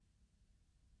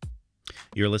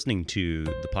You're listening to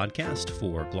the podcast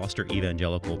for Gloucester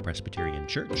Evangelical Presbyterian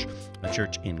Church, a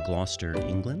church in Gloucester,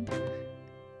 England.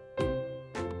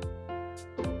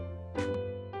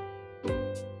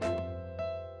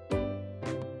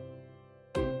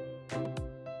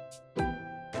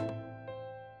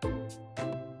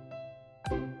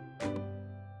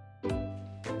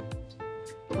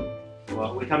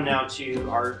 Well, we come now to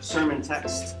our sermon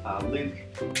text, Luke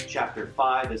chapter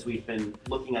 5, as we've been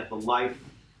looking at the life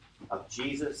of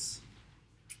Jesus.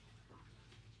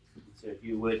 So if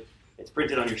you would, it's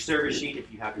printed on your service sheet.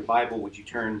 If you have your Bible, would you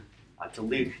turn to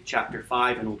Luke chapter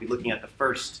 5, and we'll be looking at the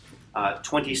first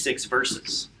 26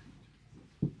 verses.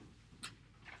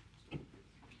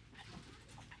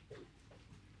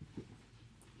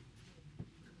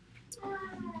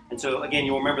 And so, again,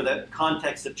 you'll remember the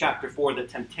context of chapter 4, the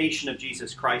temptation of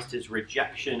Jesus Christ, his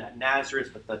rejection at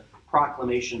Nazareth, but the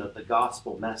proclamation of the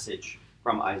gospel message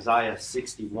from Isaiah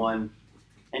 61.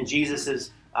 And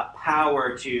Jesus'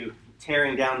 power to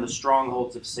tearing down the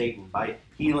strongholds of Satan by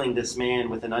healing this man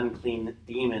with an unclean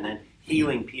demon and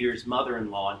healing Peter's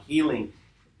mother-in-law and healing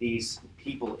these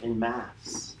people in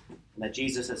mass. And that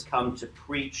Jesus has come to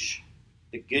preach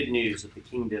the good news of the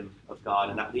kingdom of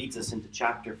God. And that leads us into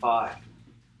chapter 5.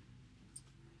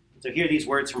 So hear these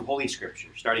words from Holy Scripture,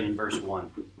 starting in verse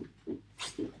 1.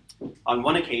 On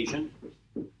one occasion,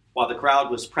 while the crowd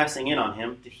was pressing in on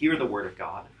him to hear the word of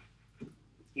God,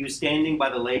 he was standing by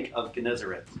the lake of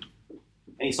Gennesaret.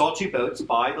 And he saw two boats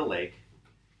by the lake,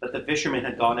 but the fishermen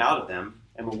had gone out of them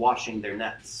and were washing their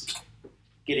nets.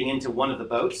 Getting into one of the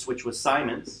boats, which was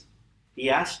Simon's, he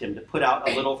asked him to put out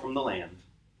a little from the land.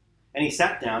 And he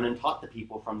sat down and taught the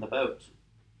people from the boat.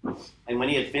 And when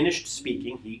he had finished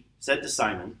speaking, he said to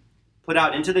Simon, "Put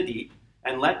out into the deep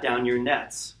and let down your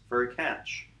nets for a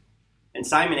catch." And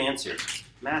Simon answered,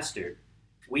 "Master,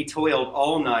 we toiled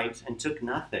all night and took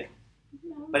nothing.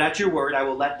 But at your word I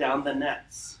will let down the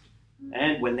nets."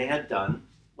 And when they had done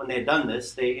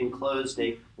this, they enclosed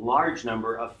a large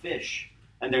number of fish,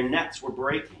 and their nets were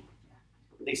breaking.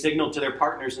 They signaled to their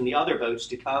partners in the other boats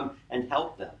to come and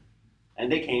help them.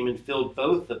 And they came and filled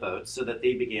both the boats so that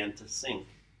they began to sink.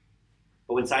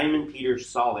 But when Simon Peter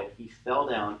saw it, he fell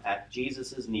down at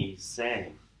Jesus' knees,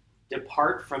 saying,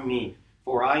 "Depart from me,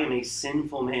 for I am a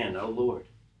sinful man, O Lord."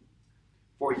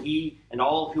 For he and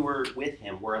all who were with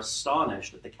him were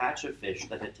astonished at the catch of fish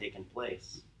that had taken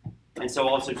place. And so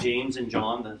also James and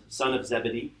John, the son of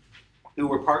Zebedee, who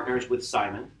were partners with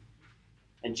Simon.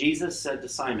 And Jesus said to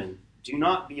Simon, "Do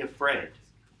not be afraid.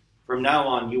 From now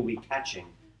on you will be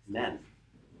catching men."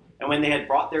 And when they had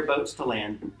brought their boats to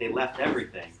land, they left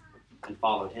everything and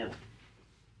followed him.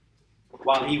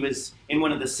 While he was in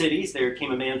one of the cities, there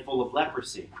came a man full of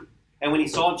leprosy. And when he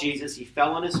saw Jesus, he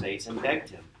fell on his face and begged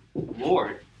him,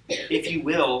 "Lord, if you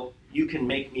will, you can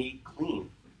make me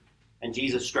clean." And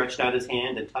Jesus stretched out his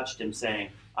hand and touched him, saying,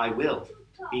 "I will,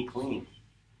 be clean."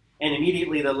 And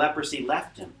immediately the leprosy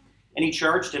left him. And he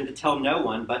charged him to tell no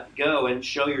one, but go and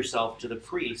show yourself to the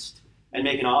priest and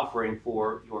make an offering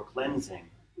for your cleansing,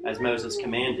 as Moses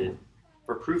commanded,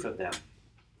 for proof of them.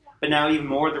 But now even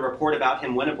more, the report about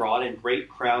him went abroad, and great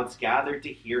crowds gathered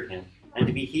to hear him and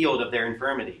to be healed of their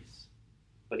infirmities.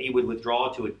 But he would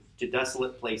withdraw to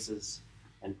desolate places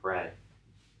and pray.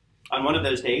 On one of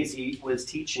those days he was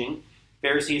teaching.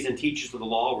 Pharisees and teachers of the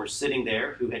law were sitting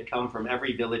there, who had come from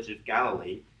every village of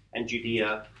Galilee and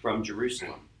Judea from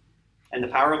Jerusalem. And the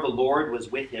power of the Lord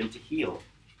was with him to heal.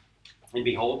 And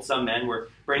behold, some men were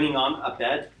bringing on a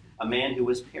bed a man who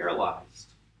was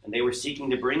paralyzed. And they were seeking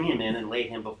to bring him in and lay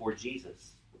him before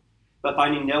Jesus. But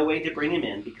finding no way to bring him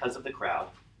in because of the crowd,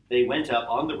 they went up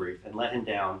on the roof and let him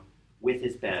down with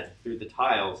his bed through the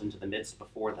tiles into the midst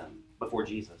before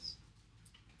Jesus.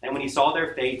 And when he saw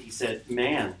their faith, he said,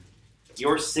 "Man,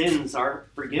 your sins are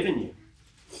forgiven you."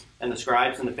 And the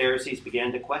scribes and the Pharisees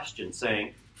began to question,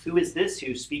 saying, "Who is this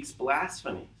who speaks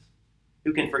blasphemies?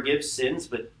 Who can forgive sins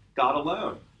but God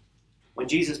alone?" When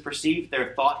Jesus perceived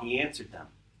their thought, he answered them,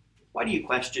 "Why do you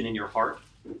question in your heart?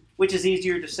 Which is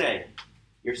easier to say,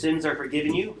 'Your sins are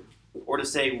forgiven you,' or to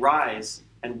say, 'Rise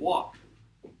and walk'?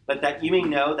 But that you may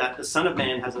know that the Son of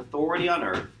Man has authority on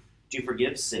earth to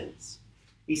forgive sins."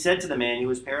 He said to the man who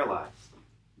was paralyzed,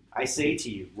 "I say to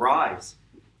you, rise,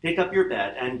 pick up your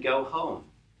bed, and go home."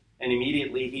 And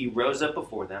immediately he rose up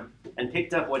before them and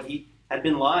picked up what he had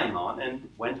been lying on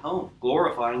and went home,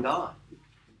 glorifying God.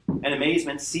 And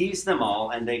amazement seized them all,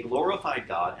 and they glorified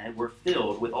God and were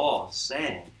filled with awe,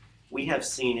 saying, "We have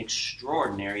seen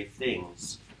extraordinary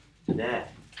things today."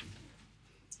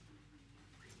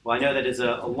 Well, I know that is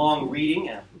a long reading,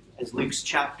 as Luke's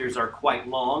chapters are quite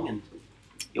long, and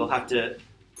you'll have to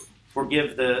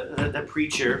forgive the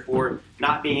preacher for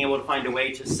not being able to find a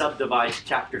way to subdivide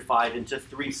chapter 5 into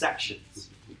 3 sections.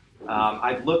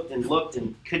 I've looked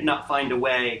and could not find a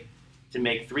way to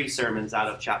make 3 sermons out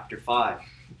of chapter 5.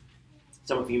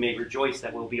 Some of you may rejoice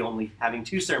that we'll be only having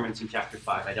 2 sermons in chapter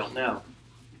 5. I don't know.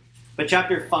 But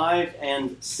chapter 5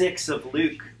 and 6 of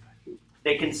Luke,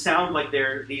 they can sound like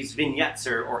they're these vignettes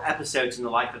or episodes in the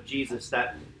life of Jesus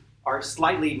that are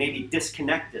slightly maybe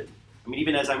disconnected. I mean,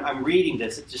 even as I'm reading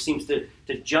this, it just seems to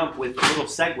jump with a little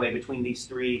segue between these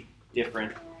 3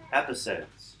 different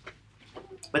episodes.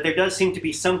 But there does seem to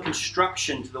be some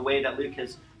construction to the way that Luke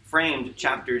has framed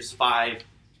chapters 5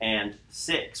 and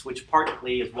 6, which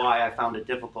partly is why I found it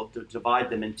difficult to divide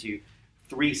them into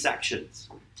 3 sections.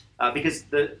 Because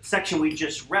the section we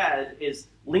just read is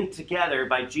linked together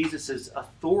by Jesus'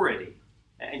 authority.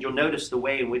 And you'll notice the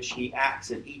way in which he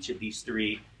acts in each of these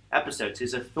 3 episodes.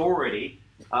 His authority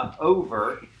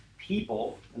over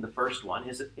people in the first one.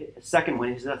 His second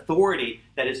one, his authority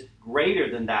that is greater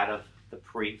than that of the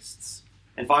priests.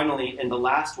 And finally, in the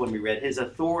last one we read, his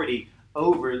authority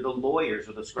over the lawyers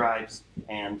or the scribes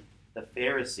and the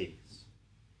Pharisees.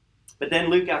 But then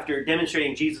Luke, after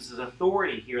demonstrating Jesus'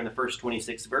 authority here in the first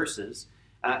 26 verses,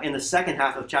 in the second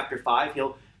half of chapter 5,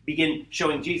 he'll begin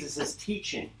showing Jesus'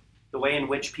 teaching, the way in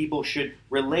which people should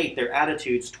relate their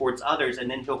attitudes towards others,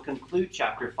 and then he'll conclude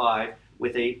chapter 5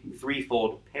 with a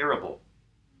 3-fold parable.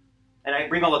 And I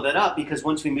bring all of that up because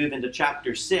once we move into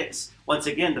chapter 6, once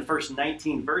again, the first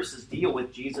 19 verses deal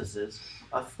with Jesus'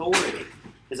 authority.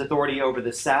 His authority over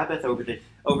the Sabbath,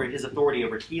 over his authority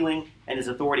over healing, and his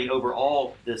authority over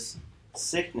all this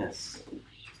sickness.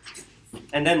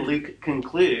 And then Luke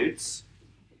concludes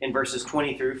in verses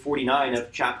 20 through 49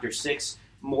 of chapter 6,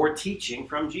 more teaching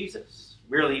from Jesus,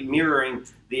 really mirroring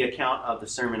the account of the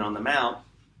Sermon on the Mount,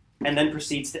 and then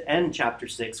proceeds to end chapter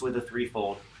 6 with a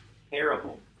 3-fold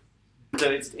parable. So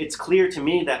it's clear to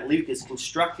me that Luke is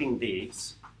constructing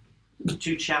these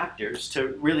 2 chapters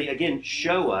to really, again,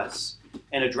 show us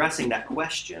and addressing that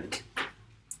question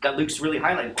that Luke's really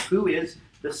highlighting. Who is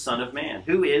the Son of Man?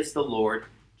 Who is the Lord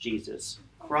Jesus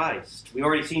Christ? We've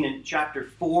already seen in chapter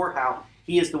 4 how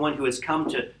he is the one who has come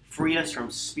to free us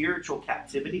from spiritual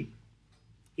captivity.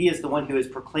 He is the one who is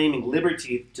proclaiming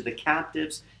liberty to the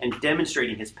captives and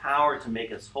demonstrating his power to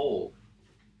make us whole.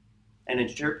 And in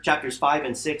chapters 5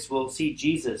 and 6, we'll see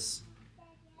Jesus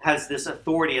has this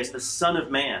authority as the Son of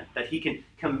Man, that he can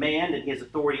command and he has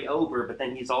authority over, but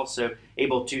then he's also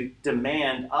able to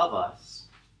demand of us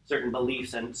certain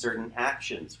beliefs and certain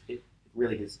actions,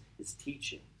 really his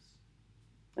teachings.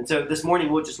 And so this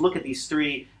morning we'll just look at these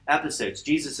 3 episodes.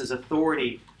 Jesus'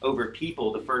 authority over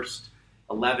people, the first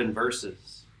 11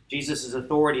 verses. Jesus'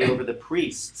 authority over the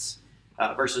priests,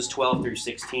 verses 12 through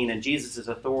 16. And Jesus'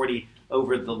 authority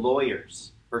over the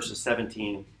lawyers, verses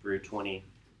 17 through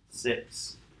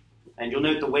 26. And you'll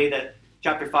note the way that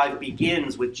chapter 5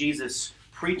 begins with Jesus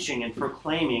preaching and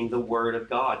proclaiming the Word of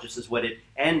God, just as what it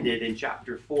ended in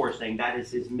chapter 4, saying that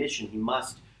is his mission. He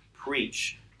must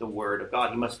preach the Word of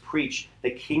God. He must preach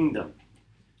the kingdom.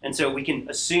 And so we can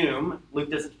assume,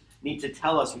 Luke doesn't need to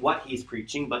tell us what he's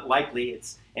preaching, but likely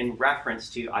it's in reference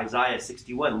to Isaiah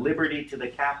 61, liberty to the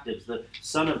captives. The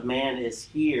Son of Man is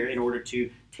here in order to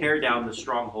tear down the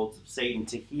strongholds of Satan,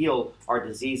 to heal our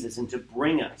diseases, and to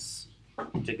bring us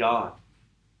to God.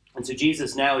 And so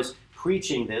Jesus now is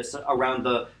preaching this around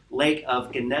the Lake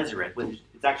of Gennesaret, which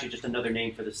is actually just another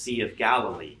name for the Sea of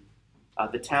Galilee.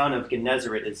 The town of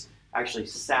Gennesaret is actually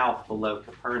south below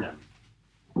Capernaum.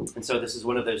 And so this is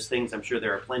one of those things, I'm sure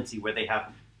there are plenty, where they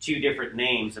have 2 different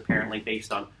names, apparently,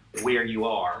 based on where you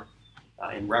are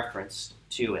in reference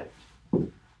to it.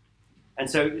 And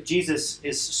so Jesus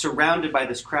is surrounded by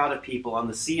this crowd of people on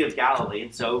the Sea of Galilee.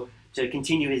 And so to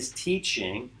continue his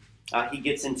teaching, he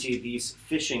gets into these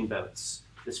fishing boats,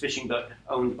 this fishing boat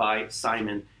owned by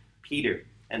Simon Peter.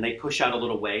 And they push out a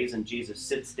little ways, and Jesus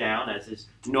sits down, as is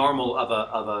normal of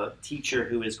a teacher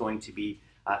who is going to be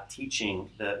teaching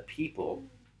the people.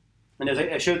 And as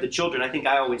I showed the children, I think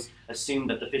I always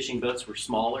assumed that the fishing boats were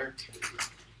smaller.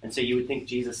 And so you would think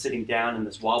Jesus sitting down in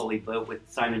this wobbly boat with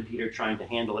Simon Peter trying to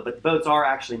handle it. But the boats are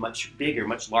actually much bigger,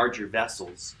 much larger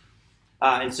vessels.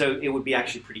 And so it would be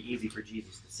actually pretty easy for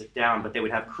Jesus to sit down, but they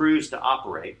would have crews to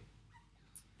operate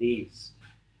these.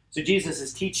 So Jesus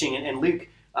is teaching, and Luke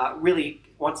really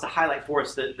wants to highlight for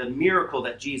us the miracle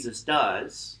that Jesus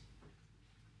does,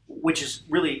 which is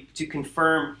really to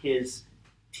confirm his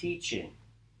teaching,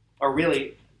 or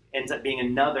really ends up being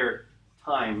another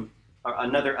time or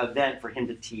another event for him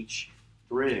to teach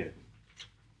through.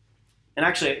 And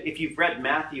actually, if you've read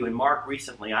Matthew and Mark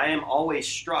recently, I am always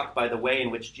struck by the way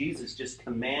in which Jesus just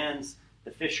commands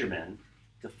the fishermen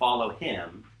to follow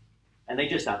him, and they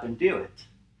just up and do it.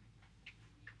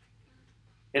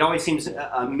 It always seems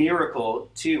a miracle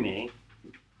to me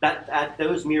that at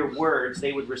those mere words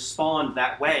they would respond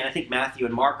that way. And I think Matthew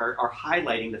and Mark are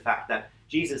highlighting the fact that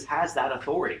Jesus has that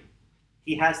authority.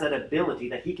 He has that ability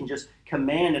that he can just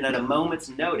command, and at a moment's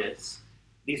notice,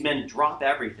 these men drop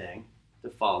everything to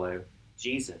follow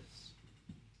Jesus.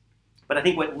 But I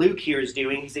think what Luke here is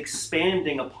doing, he's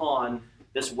expanding upon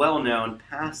this well-known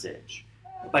passage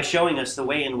by showing us the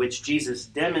way in which Jesus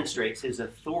demonstrates his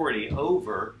authority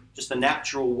over just the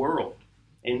natural world.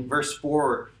 In verse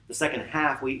 4, the second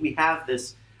half, we have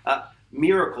this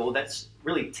miracle that's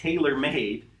really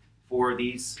tailor-made for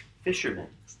these fishermen.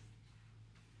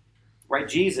 Right?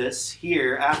 Jesus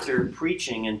here, after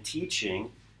preaching and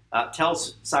teaching,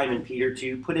 tells Simon Peter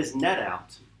to put his net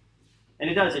out. And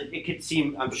it does. It could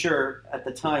seem, I'm sure, at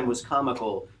the time was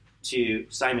comical to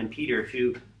Simon Peter,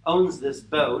 who owns this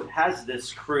boat, has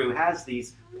this crew, has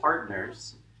these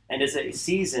partners, and is a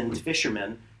seasoned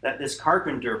fisherman, that this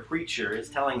carpenter preacher is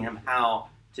telling him how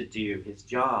to do his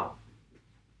job.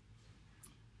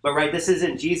 But right, this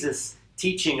isn't Jesus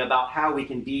teaching about how we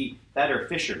can be better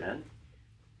fishermen.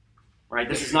 Right?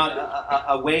 This is not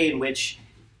a way in which,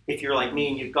 if you're like me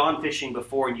and you've gone fishing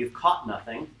before and you've caught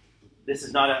nothing, this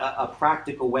is not a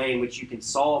practical way in which you can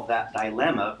solve that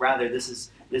dilemma. Rather, this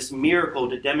is this miracle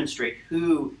to demonstrate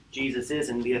who Jesus is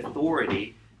and the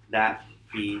authority that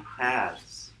he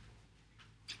has.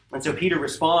 And so Peter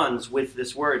responds with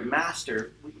this word,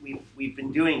 Master. We've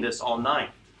been doing this all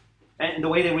night. And the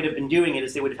way they would have been doing it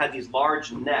is they would have had these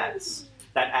large nets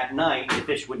that at night the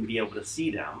fish wouldn't be able to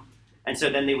see them. And so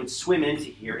then they would swim into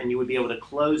here, and you would be able to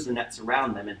close the nets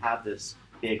around them and have this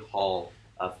big haul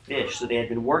of fish. So they had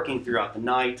been working throughout the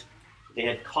night. They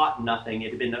had caught nothing. It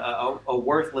had been a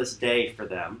worthless day for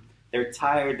them. They're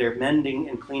tired. They're mending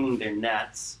and cleaning their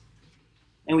nets.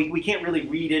 And we can't really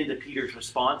read into Peter's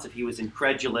response if he was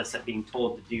incredulous at being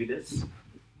told to do this.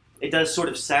 It does sort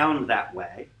of sound that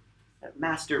way.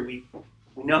 Master, we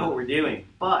know what we're doing.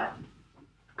 But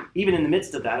even in the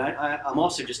midst of that, I'm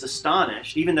also just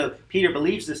astonished. Even though Peter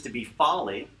believes this to be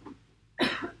folly,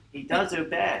 he does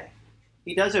obey.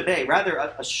 He does obey, rather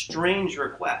a strange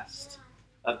request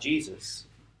of Jesus.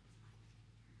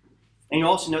 And you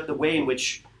also note the way in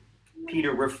which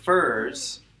Peter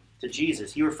refers to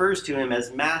Jesus. He refers to him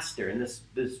as master, and this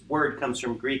word comes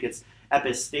from Greek. It's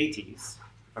epistates, if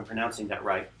I'm pronouncing that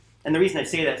right. And the reason I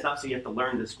say that is not so you have to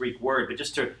learn this Greek word, but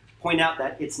just to point out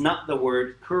that it's not the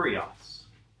word kurios.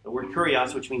 The word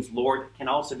kurios, which means Lord, can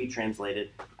also be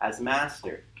translated as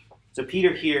master. So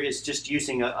Peter here is just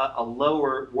using a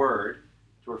lower word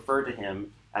to refer to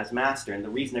him as master. And the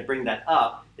reason I bring that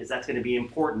up is that's going to be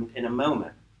important in a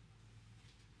moment.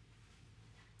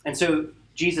 And so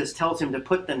Jesus tells him to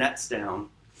put the nets down,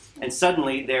 and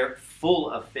suddenly they're full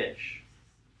of fish.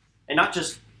 And not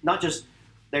just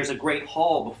there's a great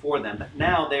haul before them, but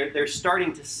now they're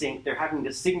starting to sink. They're having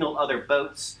to signal other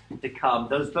boats to come.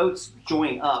 Those boats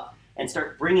join up and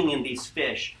start bringing in these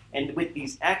fish. And with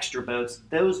these extra boats,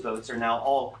 those boats are now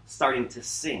all starting to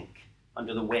sink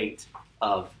under the weight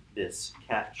of this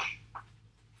catch.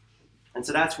 And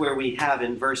so that's where we have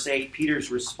in verse 8 Peter's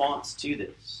response to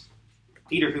this.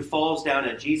 Peter, who falls down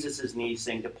at Jesus' knees,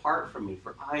 saying, "Depart from me,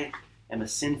 for I am a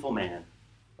sinful man,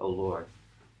 O Lord."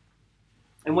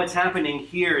 And what's happening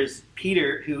here is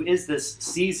Peter, who is this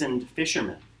seasoned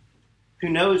fisherman, who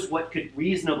knows what could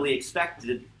reasonably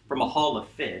expected from a haul of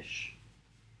fish,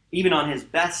 even on his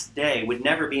best day, would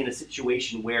never be in a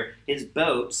situation where his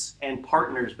boats and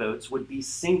partners' boats would be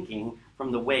sinking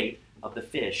from the weight of the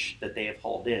fish that they have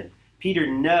hauled in. Peter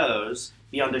knows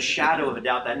beyond a shadow of a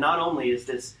doubt that not only is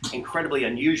this incredibly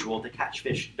unusual to catch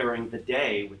fish during the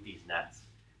day with these nets,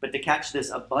 but to catch this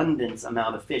abundance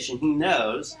amount of fish. And he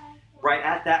knows right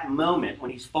at that moment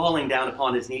when he's falling down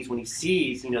upon his knees, when he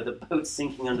sees, the boat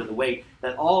sinking under the weight,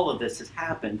 that all of this has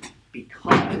happened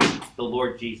because the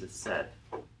Lord Jesus said.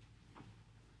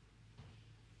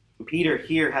 And Peter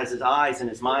here has his eyes and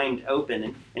his mind open,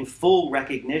 and in full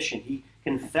recognition, he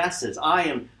confesses,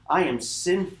 I am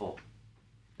sinful.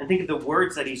 And think of the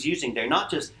words that he's using there. Not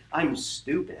just, I'm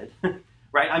stupid,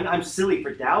 right? I'm silly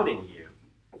for doubting you.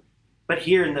 But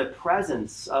here in the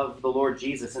presence of the Lord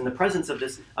Jesus, in the presence of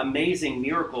this amazing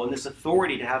miracle and this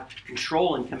authority to have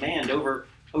control and command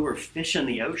over fish in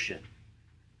the ocean,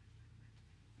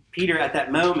 Peter at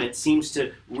that moment seems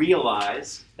to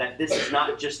realize that this is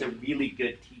not just a really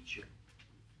good teacher.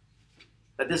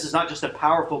 That this is not just a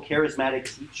powerful,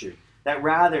 charismatic teacher. That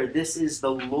rather, this is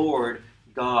the Lord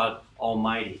God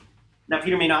Almighty. Now,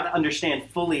 Peter may not understand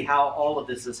fully how all of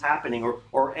this is happening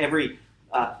or every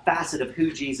facet of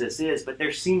who Jesus is, but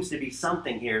there seems to be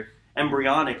something here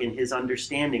embryonic in his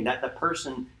understanding that the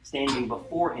person standing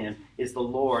before him is the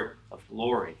Lord of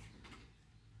glory.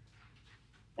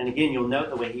 And again, you'll note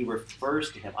the way he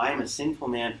refers to him. I am a sinful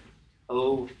man,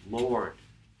 O Lord.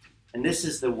 And this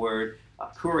is the word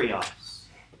kurios.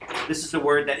 This is the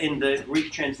word that in the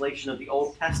Greek translation of the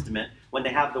Old Testament, when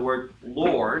they have the word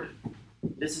Lord,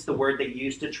 this is the word they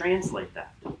use to translate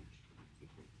that.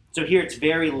 So here it's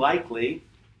very likely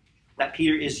that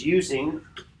Peter is using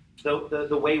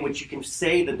the way in which you can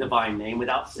say the divine name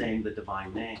without saying the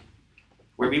divine name.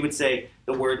 Where we would say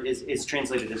the word is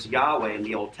translated as Yahweh in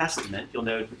the Old Testament. You'll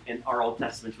note in our Old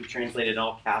Testament we translated in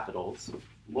all capitals,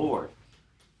 Lord.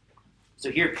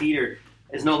 So here Peter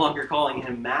is no longer calling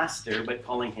him master, but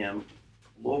calling him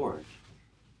Lord.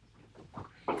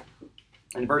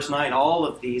 In verse 9, all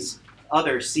of these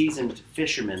other seasoned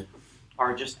fishermen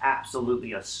are just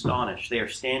absolutely astonished. They are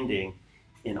standing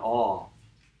in awe.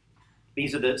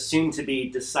 These are the soon-to-be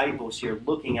disciples here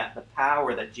looking at the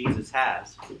power that Jesus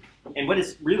has and what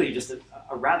is really just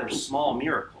a rather small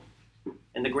miracle.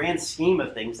 In the grand scheme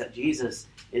of things that Jesus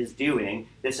is doing,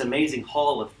 this amazing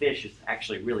haul of fish is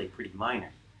actually really pretty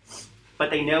minor. But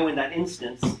they know in that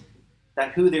instance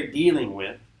that who they're dealing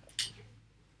with,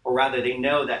 or rather they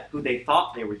know that who they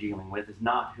thought they were dealing with is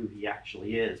not who he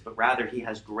actually is, but rather he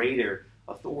has greater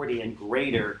authority and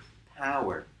greater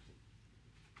power.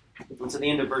 And so at the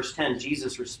end of verse 10,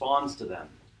 Jesus responds to them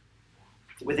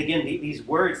with, again, these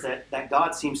words that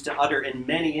God seems to utter in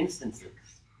many instances.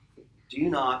 Do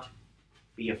not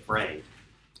be afraid.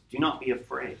 Do not be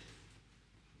afraid.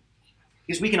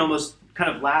 Because we can almost kind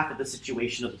of laugh at the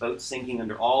situation of the boat sinking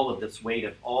under all of this weight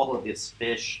of all of this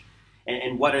fish.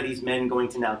 And what are these men going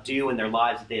to now do in their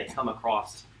lives that they have come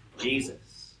across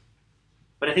Jesus?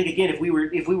 But I think, again, if we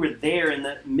were there in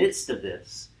the midst of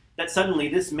this, that suddenly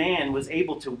this man was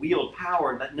able to wield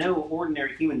power that no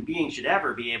ordinary human being should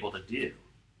ever be able to do.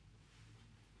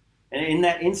 And in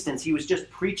that instance, he was just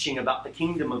preaching about the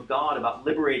kingdom of God, about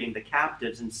liberating the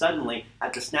captives, and suddenly,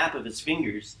 at the snap of his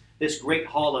fingers, this great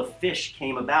haul of fish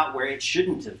came about where it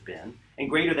shouldn't have been, and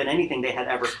greater than anything they had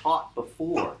ever caught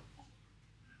before.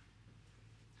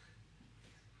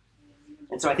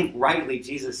 And so I think rightly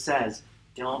Jesus says,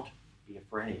 don't be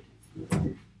afraid.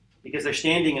 Because they're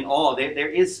standing in awe. There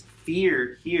is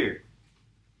fear here.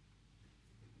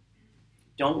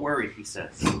 Don't worry, he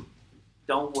says.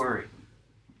 Don't worry.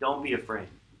 Don't be afraid.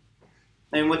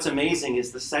 And what's amazing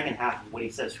is the second half of what he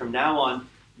says. From now on,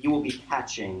 you will be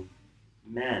catching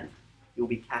men. You will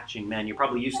be catching men. You're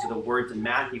probably used to the words in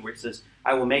Matthew where it says,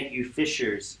 I will make you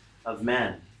fishers of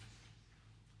men.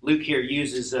 Luke here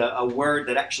uses a word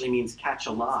that actually means catch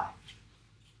alive,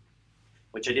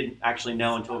 which I didn't actually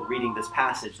know until reading this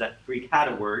passage, that Greek had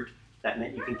a word that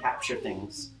meant you can capture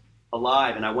things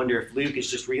alive. And I wonder if Luke is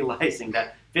just realizing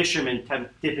that fishermen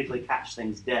typically catch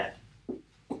things dead.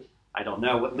 I don't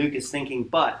know what Luke is thinking,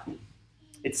 but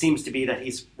it seems to be that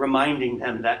he's reminding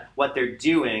them that what they're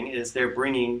doing is they're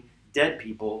bringing dead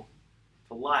people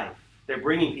to life. They're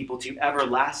bringing people to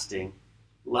everlasting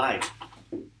life.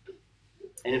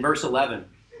 And in verse 11,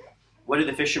 what do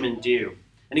the fishermen do?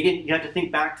 And again, you have to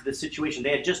think back to the situation. They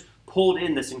had just pulled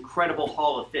in this incredible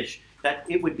haul of fish that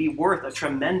it would be worth a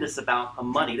tremendous amount of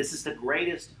money. This is the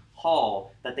greatest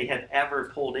haul that they have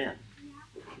ever pulled in.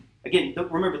 Again,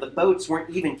 remember, the boats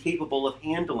weren't even capable of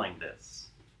handling this.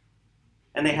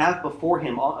 And they have before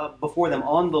them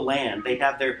on the land, they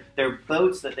have their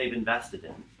boats that they've invested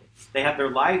in. They have their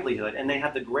livelihood, and they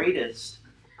have the greatest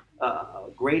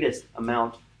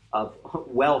amount of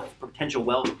wealth, potential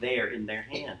wealth there in their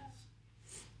hands.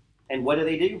 And what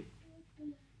do?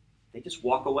 They just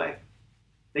walk away.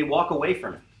 They walk away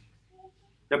from it.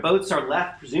 Their boats are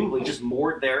left, presumably, just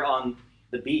moored there on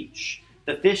the beach.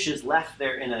 The fish is left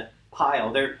there in a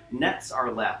pile. Their nets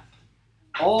are left.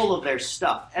 All of their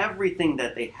stuff, everything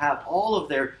that they have, all of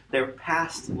their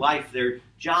past life, their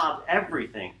job,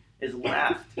 everything is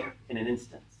left in an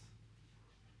instance.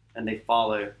 And they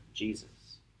follow Jesus.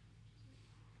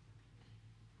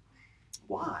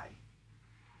 Why?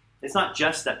 It's not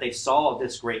just that they saw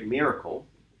this great miracle.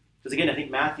 Because again, I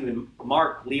think Matthew and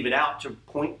Mark leave it out to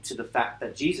point to the fact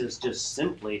that Jesus just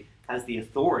simply has the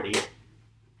authority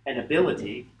and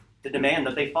ability to demand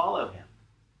that they follow him.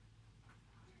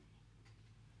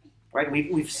 Right?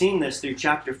 We've seen this through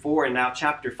chapter 4 and now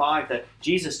chapter 5 that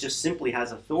Jesus just simply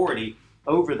has authority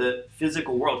over the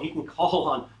physical world. He can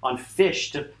call on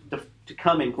fish to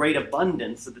come in great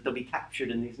abundance so that they'll be captured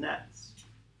in these nets.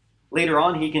 Later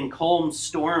on, he can calm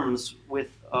storms with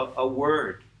a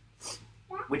word.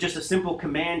 With just a simple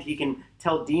command, he can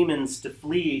tell demons to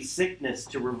flee, sickness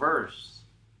to reverse.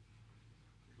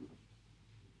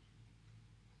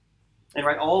 And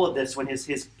right, all of this when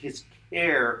his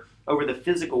care over the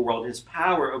physical world, his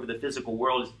power over the physical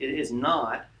world is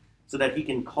not so that he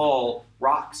can call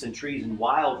rocks and trees and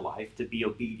wildlife to be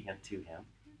obedient to him,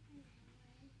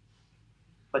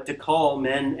 but to call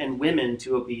men and women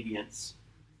to obedience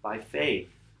by faith.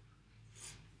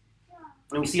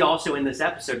 And we see also in this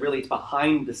episode, really it's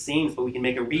behind the scenes, but we can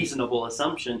make a reasonable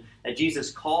assumption that Jesus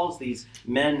calls these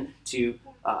men to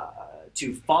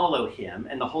follow him,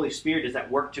 and the Holy Spirit is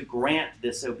at work to grant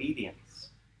this obedience.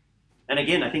 And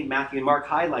again, I think Matthew and Mark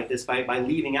highlight this by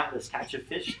leaving out this catch of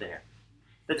fish there.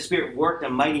 That the Spirit worked a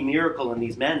mighty miracle in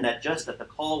these men, that just at the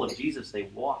call of Jesus, they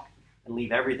walk and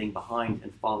leave everything behind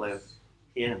and follow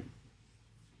him.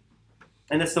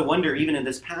 And that's the wonder, even in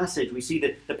this passage, we see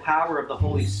that the power of the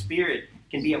Holy Spirit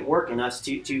can be at work in us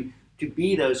to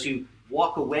be those who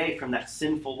walk away from that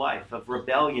sinful life of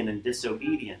rebellion and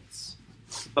disobedience.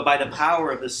 But by the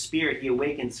power of the Spirit, he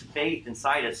awakens faith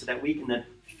inside us so that we can then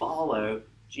follow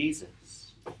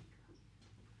Jesus.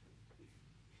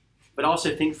 But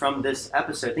also think from this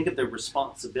episode, think of the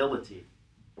responsibility.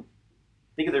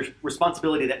 Think of the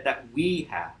responsibility that we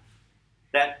have.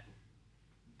 That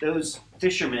those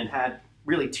fishermen had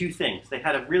really two things. They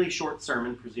had a really short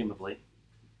sermon, presumably,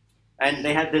 and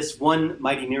they had this one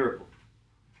mighty miracle.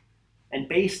 And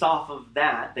based off of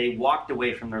that, they walked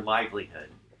away from their livelihood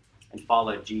and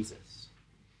followed Jesus.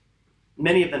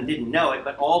 Many of them didn't know it,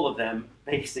 but all of them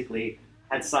basically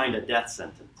had signed a death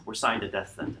sentence, were signed a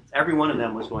death sentence. Every one of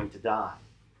them was going to die,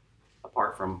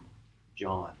 apart from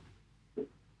John.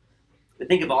 But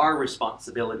think of our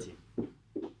responsibility.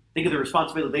 Think of the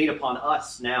responsibility laid upon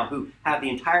us now who have the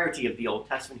entirety of the Old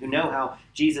Testament, who know how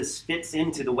Jesus fits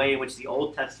into the way in which the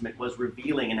Old Testament was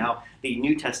revealing and how the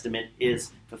New Testament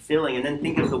is fulfilling. And then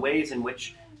think of the ways in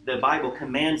which the Bible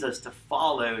commands us to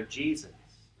follow Jesus.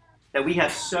 That we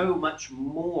have so much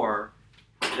more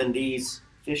than these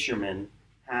fishermen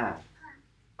had.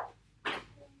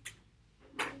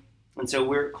 And so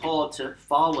we're called to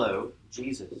follow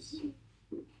Jesus.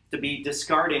 To be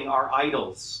discarding our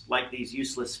idols like these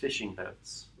useless fishing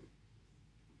boats.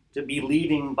 To be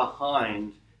leaving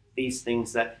behind these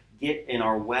things that get in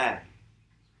our way.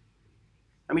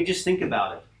 I mean, just think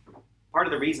about it. Part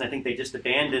of the reason I think they just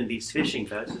abandoned these fishing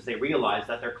boats is they realized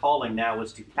that their calling now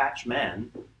was to catch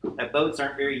men, that boats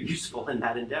aren't very useful in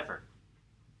that endeavor.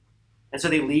 And so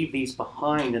they leave these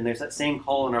behind, and there's that same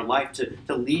call in our life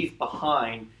to leave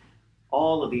behind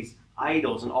all of these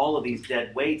idols and all of these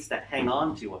dead weights that hang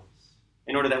on to us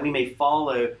in order that we may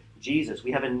follow Jesus.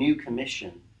 We have a new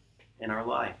commission in our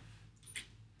life.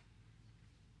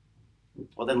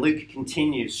 Well, then Luke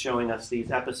continues showing us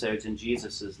these episodes in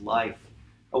Jesus' life,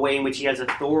 a way in which he has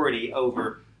authority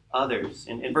over others.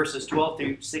 In verses 12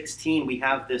 through 16, we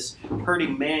have this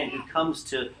hurting man who comes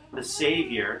to the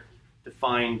Savior to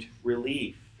find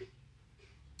relief.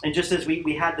 And just as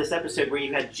we had this episode where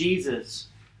you had Jesus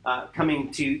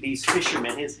coming to these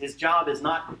fishermen, his job is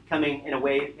not coming in a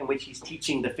way in which he's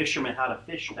teaching the fishermen how to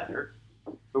fish better,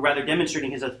 but rather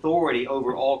demonstrating his authority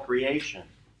over all creation.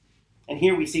 And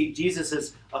here we see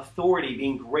Jesus' authority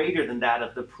being greater than that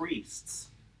of the priests.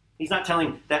 He's not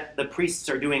telling that the priests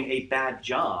are doing a bad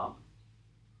job,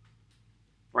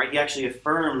 right? He actually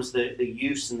affirms the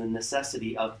use and the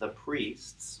necessity of the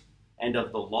priests and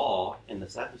of the law in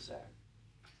this episode.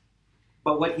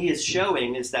 But what he is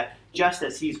showing is that just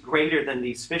as he's greater than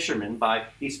these fishermen, by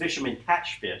these fishermen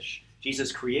catch fish,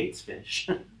 Jesus creates fish.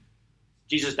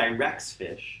 Jesus directs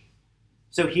fish.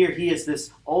 So here he is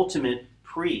this ultimate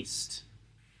priest,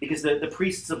 because the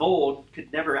priests of old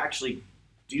could never actually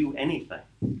do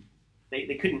anything.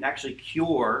 They couldn't actually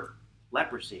cure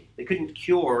leprosy. They couldn't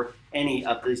cure any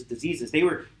of these diseases. They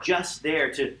were just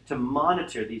there to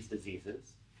monitor these diseases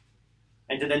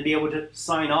and to then be able to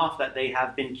sign off that they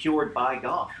have been cured by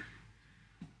God.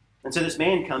 And so this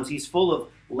man comes, he's full of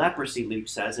leprosy, Luke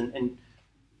says, and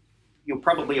you're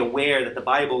probably aware that the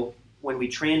Bible, when we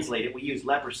translate it, we use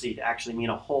leprosy to actually mean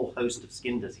a whole host of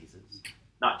skin diseases,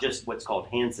 not just what's called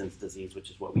Hansen's disease, which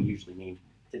is what we usually mean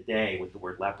today with the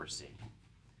word leprosy.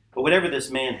 But whatever this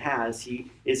man has,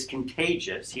 he is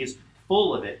contagious. He is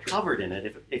full of it, covered in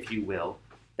it, if you will,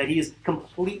 that he is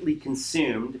completely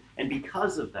consumed, and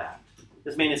because of that,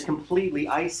 this man is completely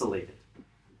isolated.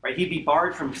 Right? He'd be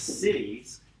barred from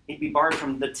cities. He'd be barred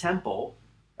from the temple.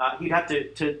 He'd have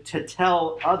to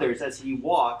tell others as he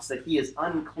walks that he is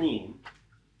unclean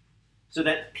so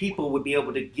that people would be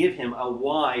able to give him a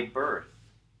wide berth.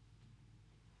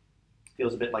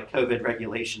 Feels a bit like COVID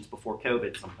regulations before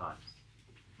COVID sometimes.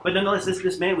 But nonetheless,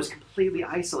 this man was completely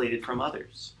isolated from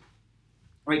others.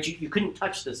 Right? You couldn't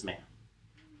touch this man.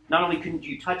 Not only couldn't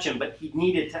you touch him, but he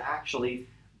needed to actually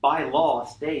by law,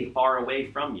 stay far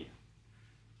away from you.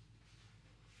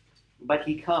 But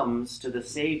he comes to the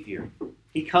Savior.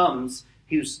 He comes,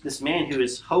 who's this man who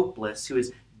is hopeless, who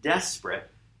is desperate,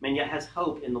 and yet has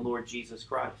hope in the Lord Jesus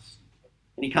Christ.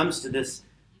 And he comes to this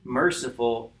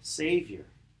merciful Savior.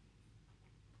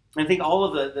 And I think all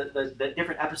of the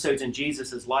different episodes in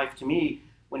Jesus' life, to me,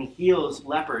 when he heals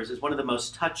lepers, is one of the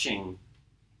most touching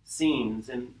scenes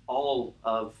in all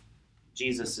of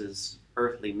Jesus'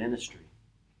 earthly ministry.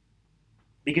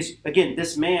 Because, again,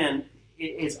 this man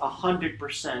is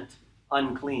 100%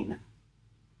 unclean.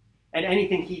 And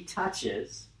anything he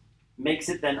touches makes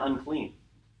it then unclean.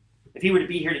 If he were to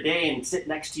be here today and sit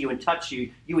next to you and touch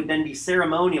you, you would then be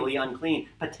ceremonially unclean,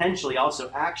 potentially also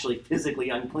actually physically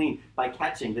unclean by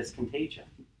catching this contagion.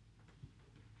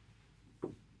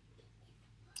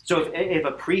 So if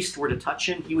a priest were to touch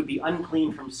him, he would be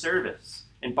unclean from service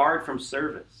and barred from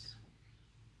service.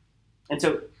 And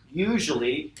so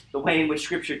usually the way in which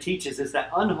Scripture teaches is that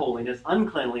unholiness,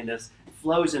 uncleanliness,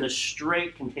 flows in a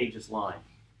straight contagious line.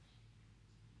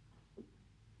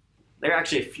 There are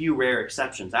actually a few rare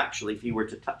exceptions. Actually, if you were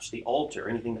to touch the altar,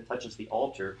 anything that touches the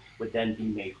altar would then be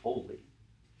made holy,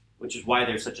 which is why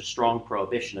there's such a strong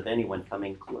prohibition of anyone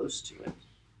coming close to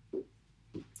it.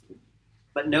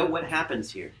 But note what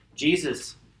happens here.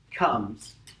 Jesus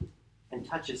comes and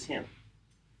touches him.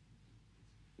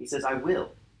 He says, I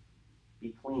will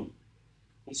be clean.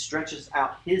 He stretches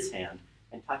out his hand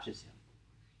and touches him.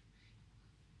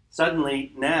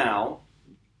 Suddenly, now,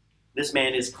 this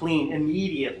man is clean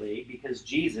immediately because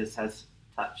Jesus has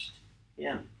touched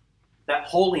him. That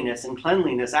holiness and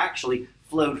cleanliness actually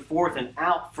flowed forth and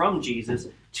out from Jesus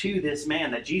to this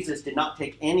man, that Jesus did not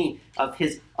take any of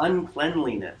his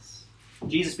uncleanliness.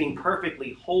 Jesus being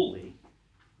perfectly holy,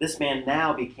 this man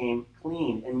now became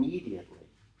clean immediately.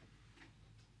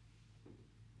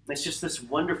 It's just this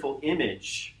wonderful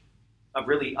image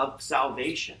of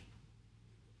salvation.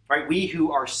 Right? We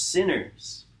who are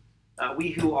sinners,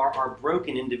 we who are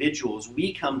broken individuals,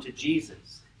 we come to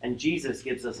Jesus, and Jesus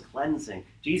gives us cleansing.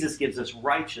 Jesus gives us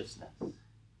righteousness.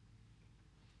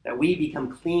 That we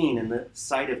become clean in the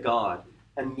sight of God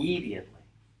immediately.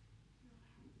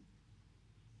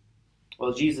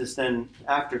 Well, Jesus then,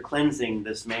 after cleansing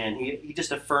this man, he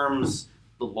just affirms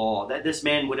the law, that this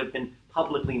man would have been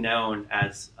publicly known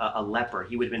as a leper.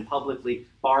 He would have been publicly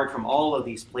barred from all of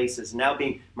these places. Now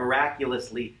being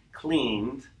miraculously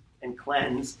cleaned and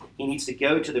cleansed, he needs to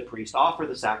go to the priest, offer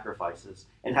the sacrifices,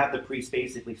 and have the priest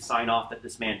basically sign off that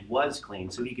this man was clean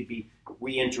so he could be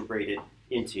reintegrated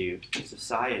into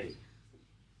society.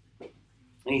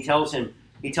 And he tells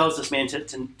this man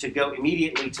to go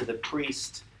immediately to the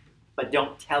priest, but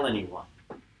don't tell anyone.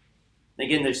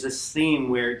 Again, there's this theme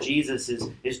where Jesus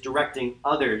is directing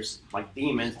others, like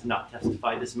demons, to not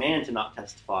testify, this man to not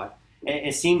testify. And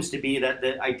it seems to be that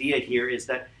the idea here is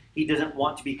that he doesn't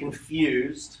want to be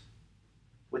confused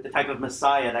with the type of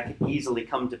Messiah that could easily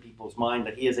come to people's mind,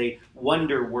 that he is a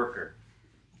wonder worker,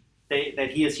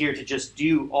 that he is here to just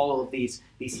do all of these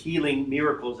healing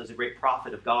miracles as a great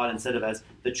prophet of God, instead of as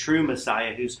the true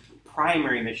Messiah whose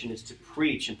primary mission is to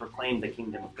preach and proclaim the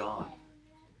kingdom of God.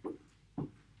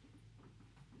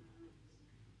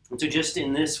 And so just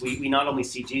in this, we not only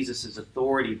see Jesus'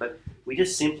 authority, but we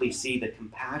just simply see the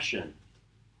compassion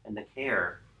and the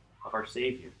care of our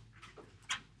Savior.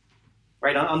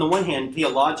 Right? On the one hand,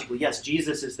 theologically, yes,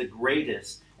 Jesus is the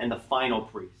greatest and the final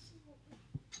priest.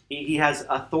 He has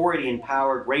authority and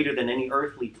power greater than any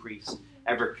earthly priest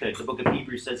ever could. The book of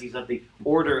Hebrews says he's of the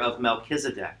order of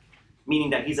Melchizedek,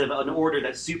 meaning that he's of an order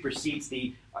that supersedes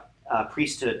the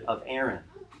priesthood of Aaron.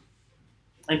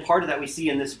 And part of that we see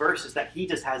in this verse is that he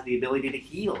just has the ability to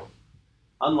heal,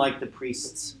 unlike the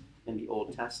priests in the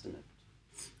Old Testament.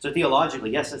 So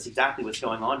theologically, yes, that's exactly what's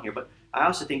going on here. But I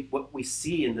also think what we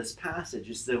see in this passage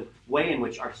is the way in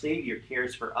which our Savior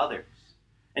cares for others.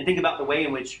 And think about the way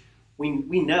in which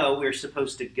we know we're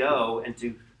supposed to go and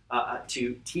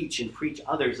to teach and preach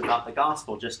others about the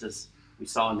gospel, just as we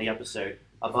saw in the episode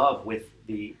above with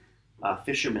the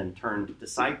fishermen turned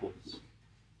disciples.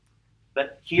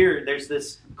 But here, there's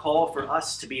this call for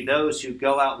us to be those who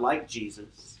go out like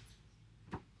Jesus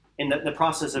in the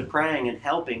process of praying and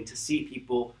helping to see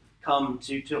people come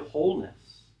to wholeness.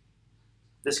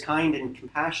 This kind and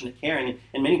compassionate caring. And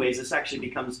in many ways, this actually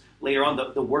becomes later on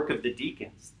the work of the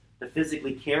deacons, to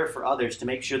physically care for others, to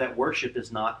make sure that worship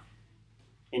is not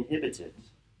inhibited.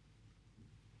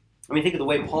 I mean, think of the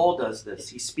way Paul does this.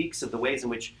 He speaks of the ways in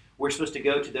which we're supposed to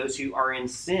go to those who are in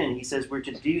sin. He says we're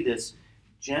to do this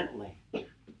gently.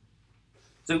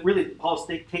 So really, Paul's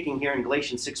taking here in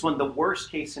Galatians 6:1, the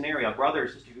worst case scenario, a brother or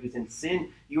sister who's in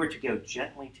sin, you are to go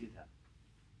gently to them.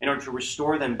 in order to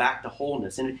restore them back to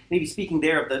wholeness. And maybe speaking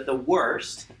there of the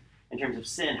worst in terms of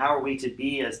sin, how are we to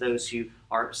be as those who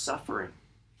are suffering?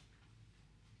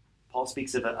 Paul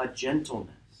speaks of a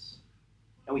gentleness.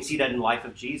 And we see that in the life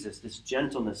of Jesus, this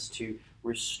gentleness to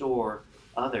restore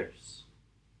others.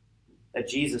 That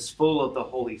Jesus, full of the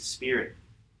Holy Spirit,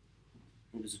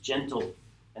 he was gentle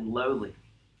and lowly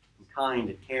and kind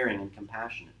and caring and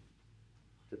compassionate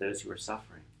to those who are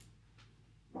suffering.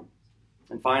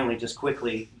 And finally, just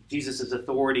quickly, Jesus'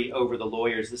 authority over the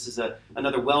lawyers. This is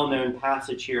another well-known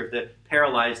passage here of the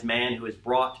paralyzed man who is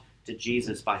brought to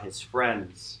Jesus by his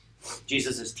friends.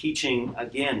 Jesus is teaching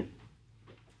again,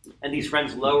 and these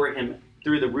friends lower him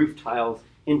through the roof tiles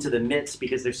into the midst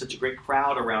because there's such a great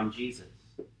crowd around Jesus.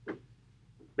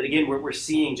 But again, we're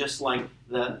seeing, just like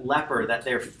the leper, that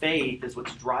their faith is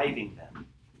what's driving them.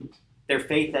 Their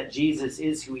faith that Jesus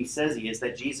is who he says he is,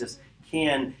 that Jesus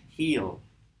can heal.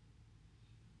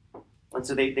 And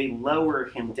so they lower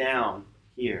him down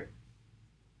here.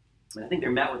 And I think they're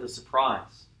met with a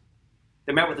surprise.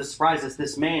 They're met with a surprise as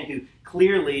this man who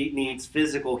clearly needs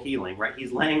physical healing, right?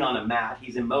 He's laying on a mat,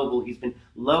 he's immobile, he's been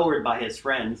lowered by his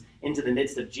friends into the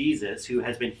midst of Jesus, who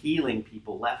has been healing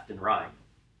people left and right.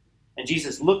 And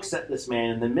Jesus looks at this man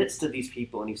in the midst of these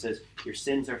people and he says, "Your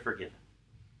sins are forgiven."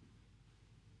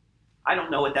 I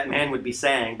don't know what that man would be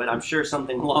saying, but I'm sure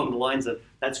something along the lines of,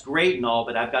 "That's great and all,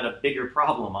 but I've got a bigger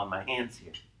problem on my hands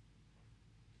here."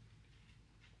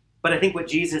 But I think what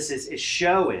Jesus is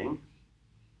showing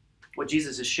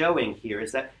here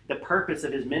is that the purpose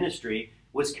of his ministry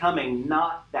was coming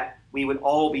not that we would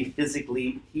all be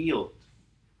physically healed.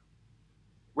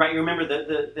 Right, you remember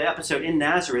the episode in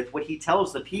Nazareth, what he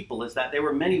tells the people is that there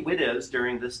were many widows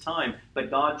during this time,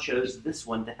 but God chose this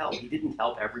one to help. He didn't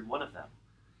help every one of them.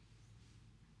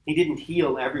 He didn't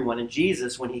heal everyone. And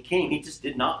Jesus, when he came, he just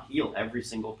did not heal every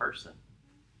single person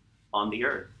on the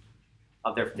earth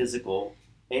of their physical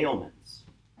ailments.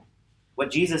 What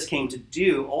Jesus came to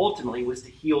do ultimately was to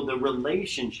heal the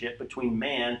relationship between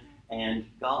man and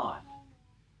God.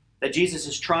 That Jesus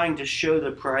is trying to show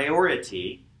the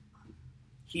priority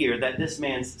here, that this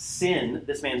man's sin,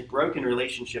 this man's broken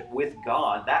relationship with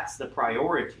God, that's the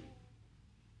priority.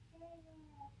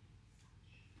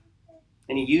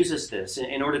 And he uses this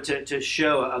in order to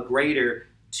show a greater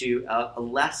to a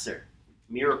lesser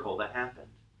miracle that happened.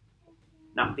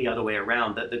 Not the other way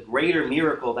around. The greater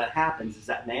miracle that happens is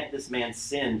that this man's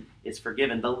sin is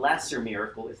forgiven. The lesser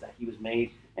miracle is that he was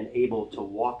made and able to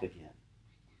walk again.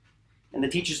 And the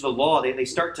teachers of the law, they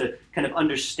start to kind of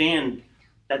understand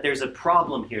that there's a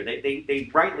problem here. They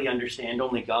rightly understand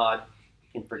only God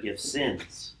can forgive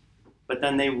sins. But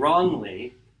then they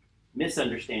wrongly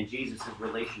misunderstand Jesus'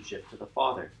 relationship to the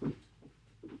Father.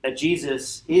 That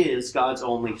Jesus is God's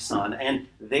only Son, and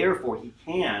therefore he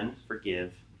can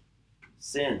forgive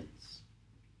sins.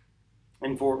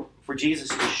 And for Jesus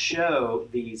to show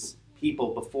these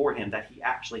people before him that he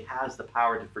actually has the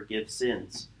power to forgive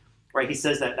sins. Right? He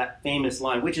says that famous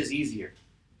line, which is easier?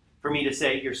 For me to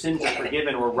say, "Your sins are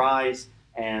forgiven," or "Rise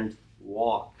and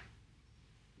walk."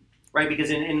 Right?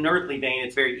 Because in an earthly vein,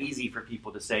 it's very easy for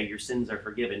people to say, "Your sins are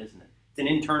forgiven," isn't it? It's an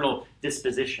internal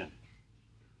disposition.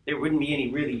 There wouldn't be any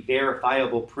really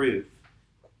verifiable proof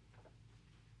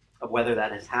of whether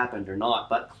that has happened or not.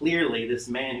 But clearly, this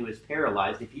man who is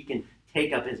paralyzed, if he can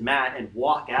take up his mat and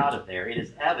walk out of there, it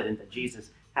is evident that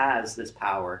Jesus has this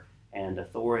power and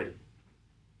authority.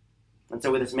 And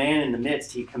so with this man in the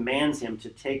midst, he commands him to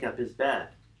take up his bed.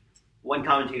 One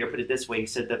commentator put it this way. He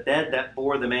said, "The bed that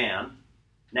bore the man,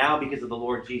 now because of the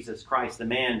Lord Jesus Christ, the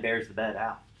man bears the bed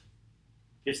out."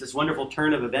 Just this wonderful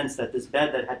turn of events, that this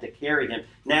bed that had to carry him,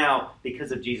 now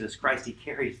because of Jesus Christ, he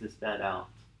carries this bed out.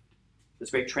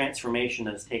 This great transformation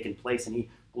that has taken place, and he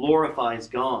glorifies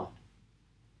God.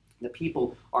 The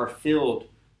people are filled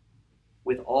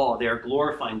with awe. They are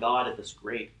glorifying God at this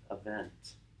great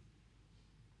event.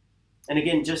 And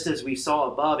again, just as we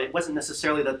saw above, it wasn't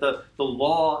necessarily that the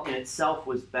law in itself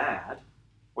was bad,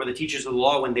 or the teachers of the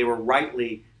law, when they were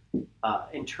rightly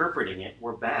interpreting it,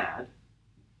 were bad.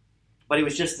 But it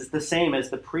was just the same as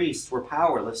the priests were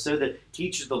powerless, so the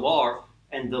teachers of the law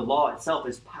and the law itself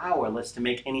is powerless to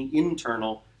make any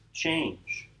internal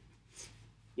change.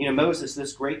 You know, Moses,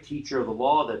 this great teacher of the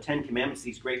law, the Ten Commandments,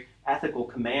 these great ethical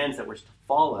commands that we're to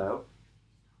follow,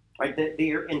 right? That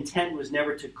their intent was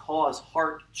never to cause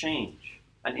heart change,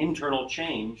 an internal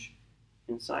change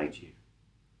inside you.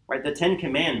 Right? The Ten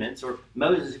Commandments, or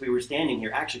Moses, if we were standing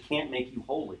here, actually can't make you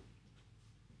holy.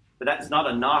 But that's not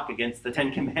a knock against the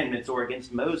Ten Commandments or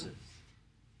against Moses.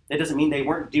 That doesn't mean they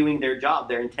weren't doing their job.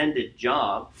 Their intended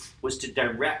job was to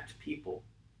direct people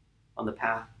on the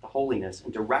path to holiness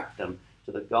and direct them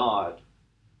to the God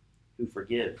who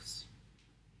forgives.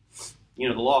 The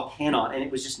law cannot, and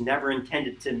it was just never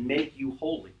intended to make you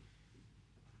holy,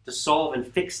 to solve and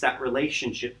fix that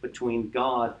relationship between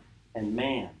God and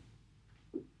man.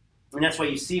 And that's why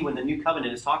you see when the new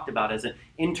covenant is talked about as an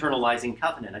internalizing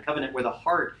covenant, a covenant where the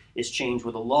heart is changed,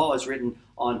 where the law is written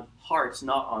on hearts,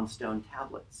 not on stone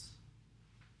tablets.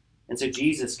 And so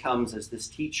Jesus comes as this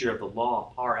teacher of the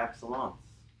law par excellence,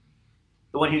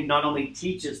 the one who not only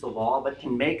teaches the law, but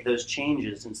can make those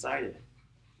changes inside of it,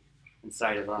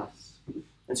 inside of us.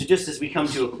 And so just as we come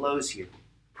to a close here,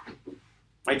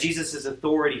 right, Jesus'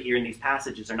 authority here in these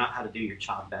passages are not how to do your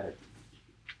job better.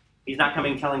 He's not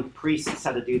coming telling priests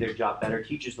how to do their job better,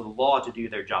 teachers of the law to do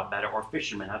their job better, or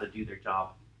fishermen how to do their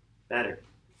job better.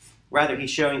 Rather,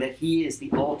 he's showing that he is the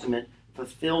ultimate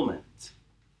fulfillment,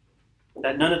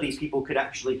 that none of these people could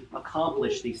actually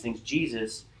accomplish these things.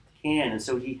 Jesus can, and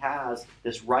so he has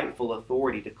this rightful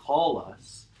authority to call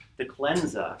us, to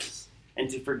cleanse us, and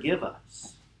to forgive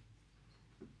us.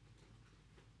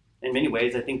 In many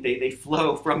ways, I think they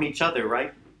flow from each other,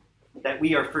 right? That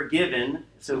we are forgiven,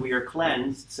 so we are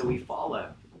cleansed, so we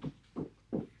follow.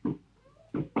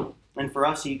 And for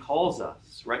us, he calls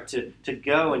us, right, to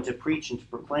go and to preach and to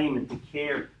proclaim and to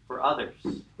care for others.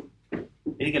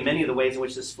 I think in many of the ways in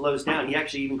which this flows down, he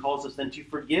actually even calls us then to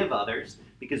forgive others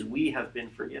because we have been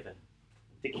forgiven.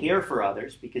 To care for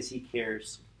others because he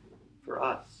cares for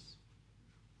us.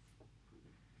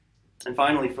 And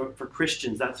finally, for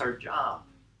Christians, that's our job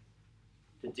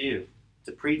to do,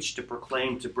 to preach, to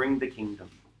proclaim, to bring the kingdom.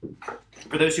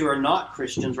 For those who are not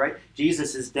Christians, right,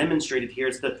 Jesus is demonstrated here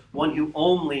as the one who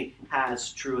only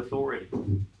has true authority.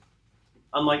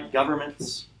 Unlike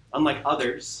governments, unlike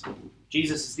others,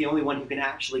 Jesus is the only one who can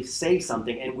actually say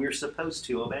something, and we're supposed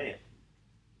to obey it.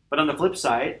 But on the flip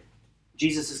side,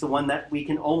 Jesus is the one that we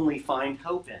can only find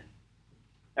hope in.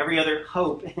 Every other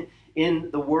hope in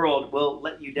the world will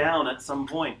let you down at some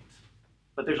point.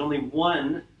 But there's only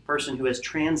one person who has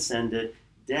transcended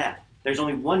death. There's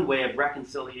only one way of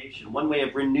reconciliation, one way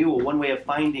of renewal, one way of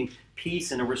finding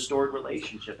peace in a restored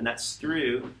relationship, and that's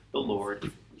through the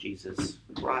Lord Jesus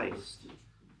Christ.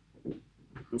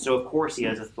 And so, of course, he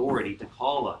has authority to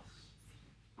call us.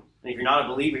 And if you're not a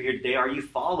believer here today, are you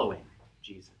following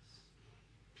Jesus?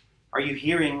 Are you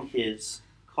hearing his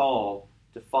call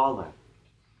to follow?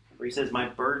 Where he says, my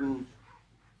burden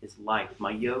is light,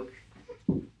 my yoke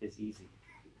is easy.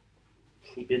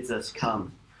 He bids us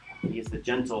come. He is the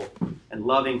gentle and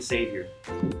loving Savior,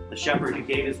 the shepherd who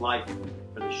gave his life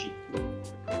for the sheep.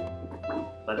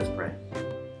 Let us pray.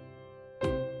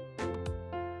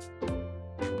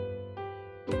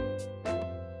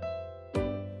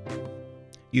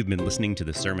 You've been listening to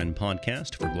the Sermon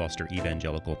Podcast for Gloucester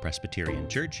Evangelical Presbyterian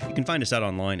Church. You can find us out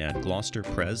online at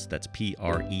gloucesterpres, that's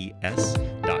pres.co.uk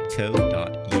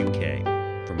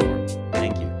for more.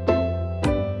 Thank you.